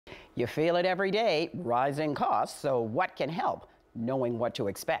You feel it every day, rising costs, so what can help? Knowing what to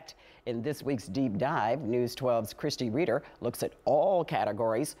expect. In this week's Deep Dive, News 12's Kristie Reeter looks at all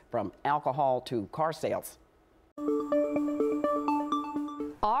categories from alcohol to car sales.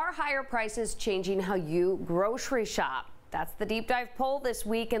 Are higher prices changing how you grocery shop? That's the Deep Dive poll this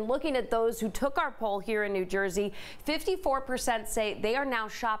week. And looking at those who took our poll here in New Jersey, 54% say they are now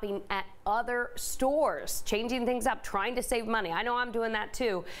shopping at other stores, changing things up, trying to save money. I know I'm doing that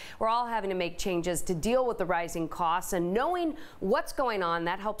too. We're all having to make changes to deal with the rising costs, and knowing what's going on,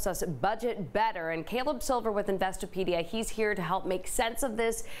 that helps us budget better. And Caleb Silver with Investopedia, he's here to help make sense of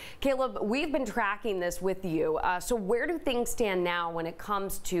this. Caleb, we've been tracking this with you. So where do things stand now when it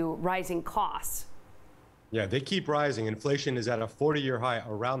comes to rising costs? Yeah, they keep rising. Inflation is at a 40-year high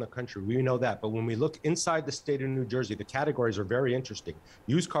around the country. We know that. But when we look inside the state of New Jersey, the categories are very interesting.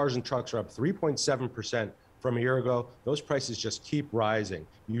 Used cars and trucks are up 3.7% from a year ago. Those prices just keep rising.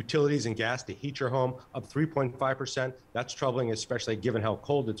 Utilities and gas to heat your home up 3.5%. That's troubling, especially given how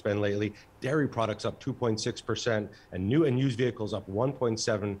cold it's been lately. Dairy products up 2.6%, and new and used vehicles up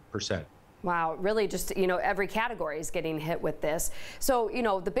 1.7%. Wow, really just, every category is getting hit with this. So,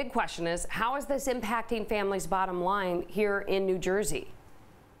 the big question is, how is this impacting families' bottom line here in New Jersey?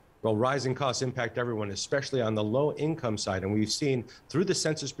 Well, rising costs impact everyone, especially on the low income side. And we've seen through the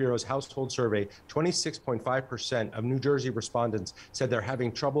Census Bureau's household survey, 26.5% of New Jersey respondents said they're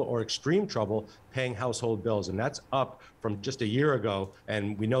having trouble or extreme trouble paying household bills. And that's up from just a year ago.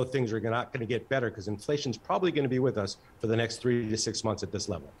 And we know things are not going to get better because inflation's probably going to be with us for the next 3 to 6 months at this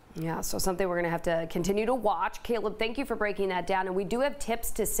level. Yeah, so something we're going to have to continue to watch. Caleb, thank you for breaking that down. And we do have tips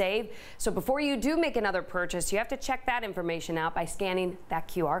to save. So before you do make another purchase, you have to check that information out by scanning that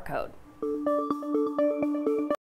QR code.